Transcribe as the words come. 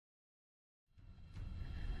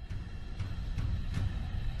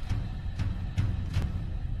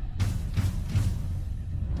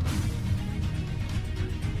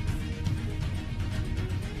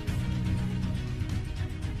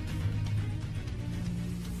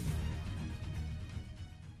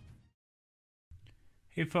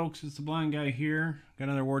Hey folks, it's the Blind Guy here. Got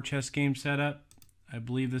another war chest game set up. I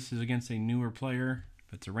believe this is against a newer player.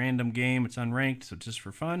 It's a random game, it's unranked, so it's just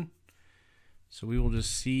for fun. So we will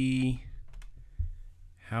just see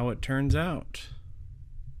how it turns out.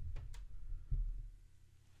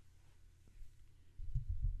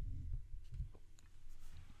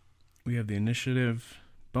 We have the initiative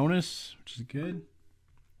bonus, which is good.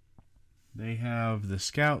 They have the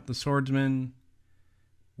scout, the swordsman,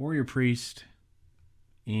 warrior priest,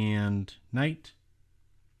 and knight.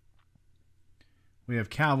 We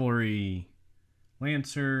have cavalry,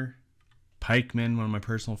 lancer, pikeman, one of my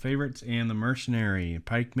personal favorites, and the mercenary.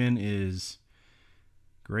 Pikeman is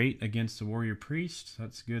great against the warrior priest. So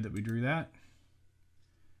that's good that we drew that.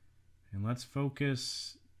 And let's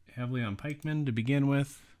focus heavily on pikemen to begin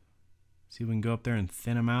with. See if we can go up there and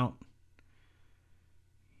thin them out.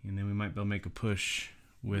 And then we might be able to make a push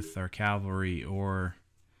with our cavalry or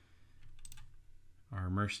our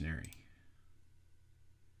mercenary.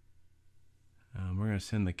 We're going to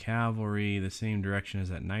send the cavalry the same direction as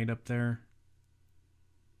that knight up there.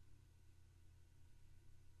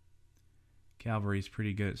 Cavalry is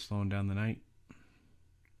pretty good at slowing down the knight,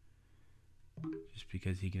 just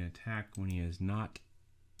because he can attack when he is not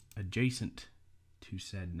adjacent to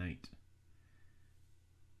said knight.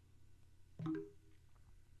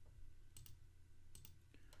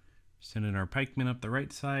 Sending our pikemen up the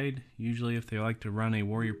right side. Usually if they like to run a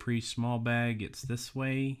warrior priest small bag, it's this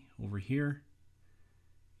way over here.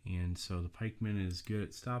 And so the pikeman is good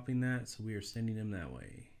at stopping that, so we are sending him that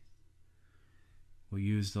way. We'll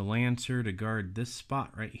use the lancer to guard this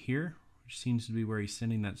spot right here, which seems to be where he's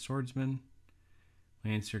sending that swordsman.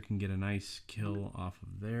 Lancer can get a nice kill off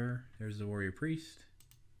of there. There's the warrior priest.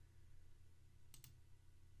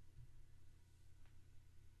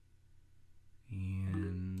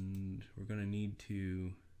 And we're going to need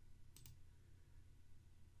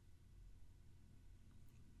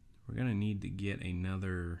to get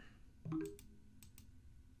another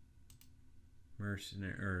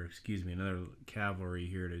mercenary, or excuse me, another cavalry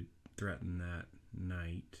here to threaten that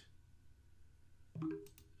knight. So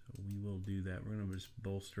we will do that. We're going to just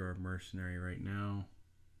bolster our mercenary right now.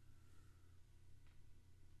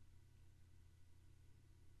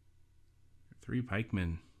 Three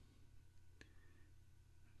pikemen.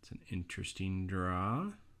 It's an interesting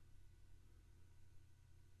draw.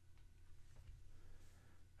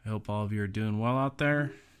 I hope all of you are doing well out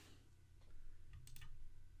there.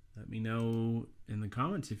 Let me know in the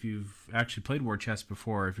comments if you've actually played War Chest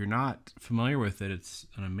before. If you're not familiar with it, it's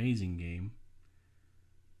an amazing game.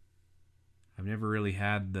 I've never really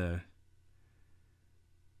had the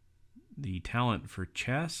talent for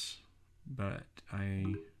chess, but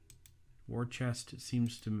War Chest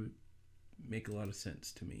seems to make a lot of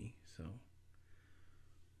sense to me. So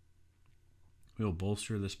we'll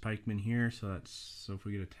bolster this pikeman here, so if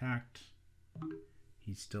we get attacked,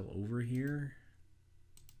 he's still over here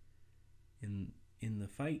in the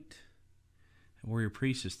fight. The warrior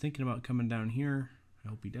priest is thinking about coming down here. I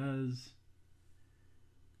hope he does,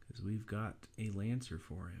 because we've got a lancer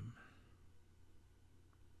for him.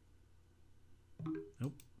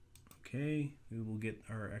 Nope. Okay, we will get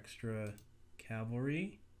our extra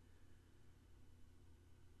cavalry.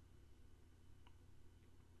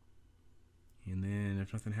 And then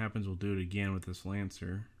if nothing happens, we'll do it again with this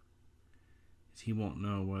lancer, because he won't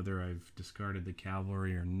know whether I've discarded the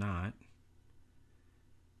cavalry or not.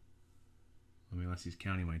 I mean, unless he's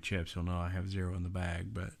counting my chips, he'll know I have 0 in the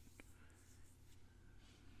bag, but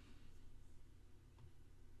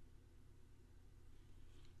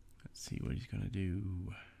let's see what he's going to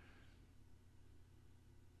do.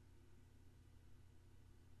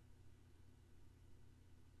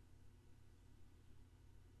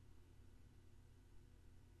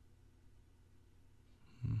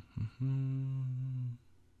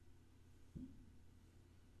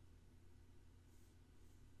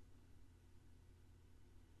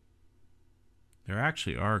 There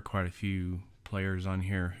actually are quite a few players on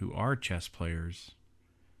here who are chess players.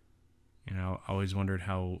 And I always wondered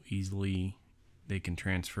how easily they can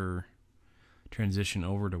transition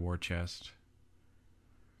over to War Chest.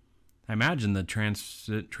 I imagine the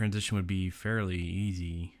transition would be fairly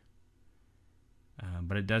easy.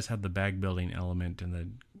 But it does have the bag building element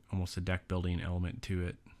and almost a deck building element to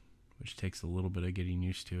it, which takes a little bit of getting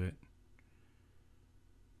used to it.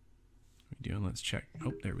 What are we doing? Let's check.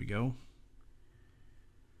 Oh, there we go.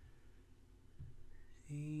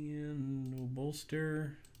 And we'll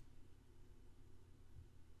bolster.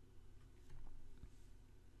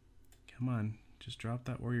 Come on, just drop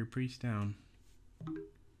that warrior priest down.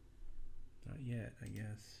 Not yet, I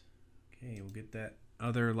guess. Okay, we'll get that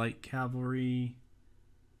other light cavalry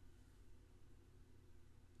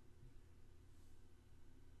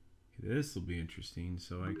This will be interesting.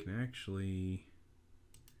 So I can actually...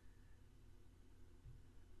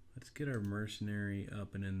 Let's get our mercenary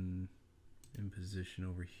up and in position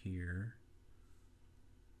over here.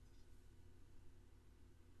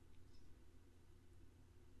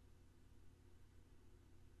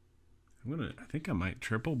 I think I might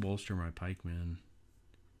triple bolster my pikemen.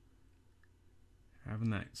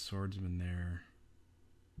 Having that swordsman there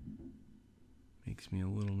makes me a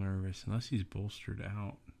little nervous, unless he's bolstered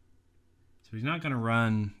out. So he's not going to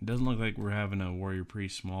run. It doesn't look like we're having a warrior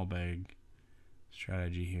priest small bag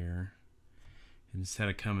strategy here. Instead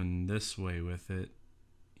of coming this way with it,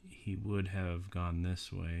 he would have gone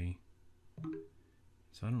this way.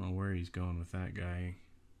 So I don't know where he's going with that guy.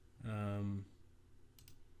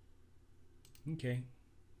 Okay,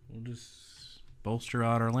 we'll just bolster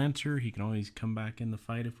out our lancer. He can always come back in the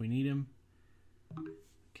fight if we need him.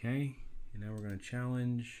 Okay, and now we're going to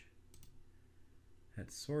challenge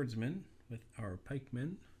that swordsman with our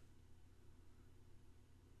pikemen.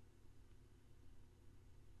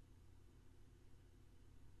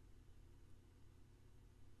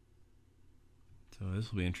 So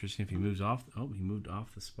this will be interesting if he moves off. Oh, he moved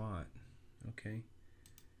off the spot. Okay,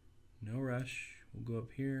 no rush. We'll go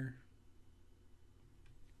up here.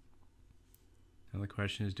 Now the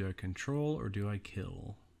question is, do I control or do I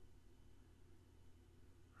kill?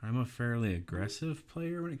 I'm a fairly aggressive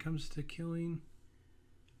player when it comes to killing,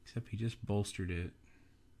 except he just bolstered it.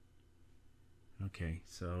 Okay,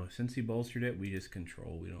 so since he bolstered it, we just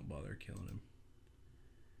control. We don't bother killing him.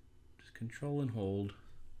 Just control and hold.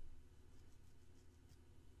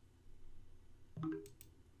 And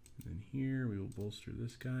then here we will bolster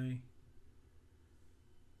this guy.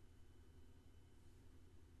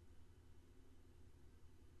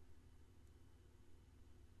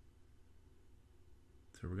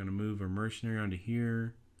 So we're going to move our mercenary onto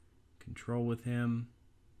here, control with him,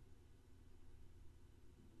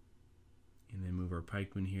 and then move our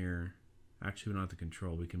pikeman here. Actually, we don't have to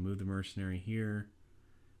control. We can move the mercenary here,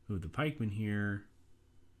 move the pikeman here,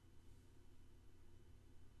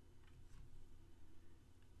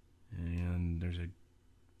 and there's a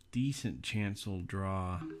decent chance we'll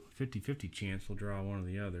draw, 50-50 chance we'll draw one or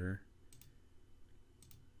the other.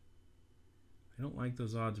 I don't like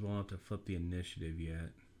those odds. We'll have to flip the initiative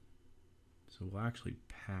yet. So we'll actually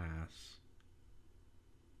pass.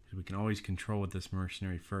 Because we can always control with this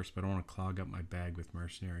mercenary first, but I don't want to clog up my bag with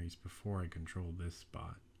mercenaries before I control this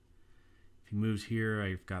spot. If he moves here,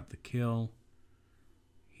 I've got the kill.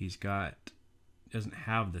 He's got, doesn't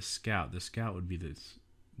have the scout. The scout would be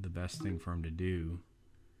the best thing for him to do.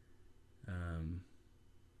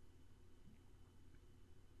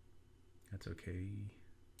 That's okay.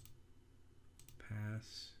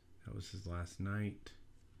 Pass. That was his last night.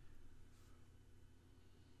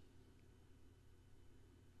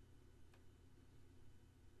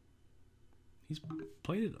 He's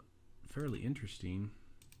played it fairly interesting.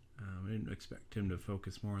 I didn't expect him to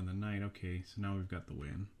focus more on the knight. Okay, so now we've got the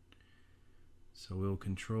win. So we'll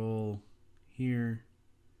control here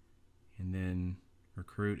and then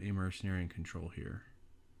recruit a mercenary and control here.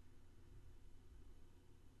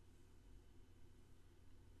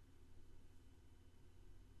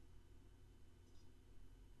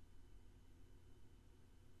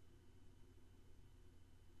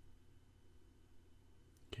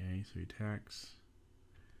 Okay, so he attacks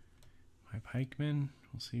my pikeman.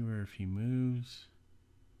 We'll see where if he moves,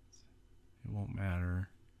 it won't matter.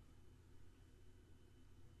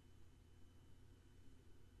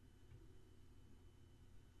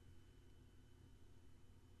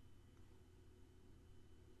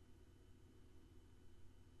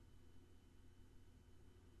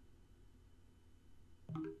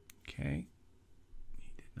 Okay,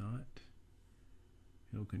 he did not.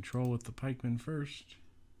 He'll control with the pikeman first.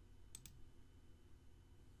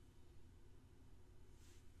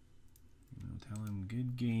 I'll tell him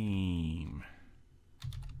good game.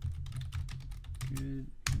 Good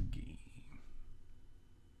game.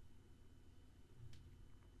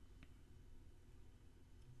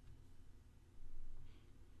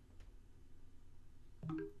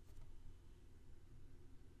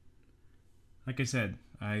 Like I said,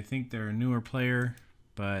 I think they're a newer player,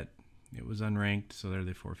 but it was unranked, so there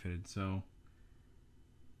they forfeited. So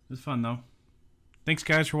it was fun though. Thanks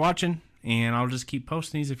guys for watching, and I'll just keep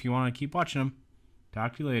posting these if you want to keep watching them.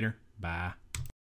 Talk to you later. Bye.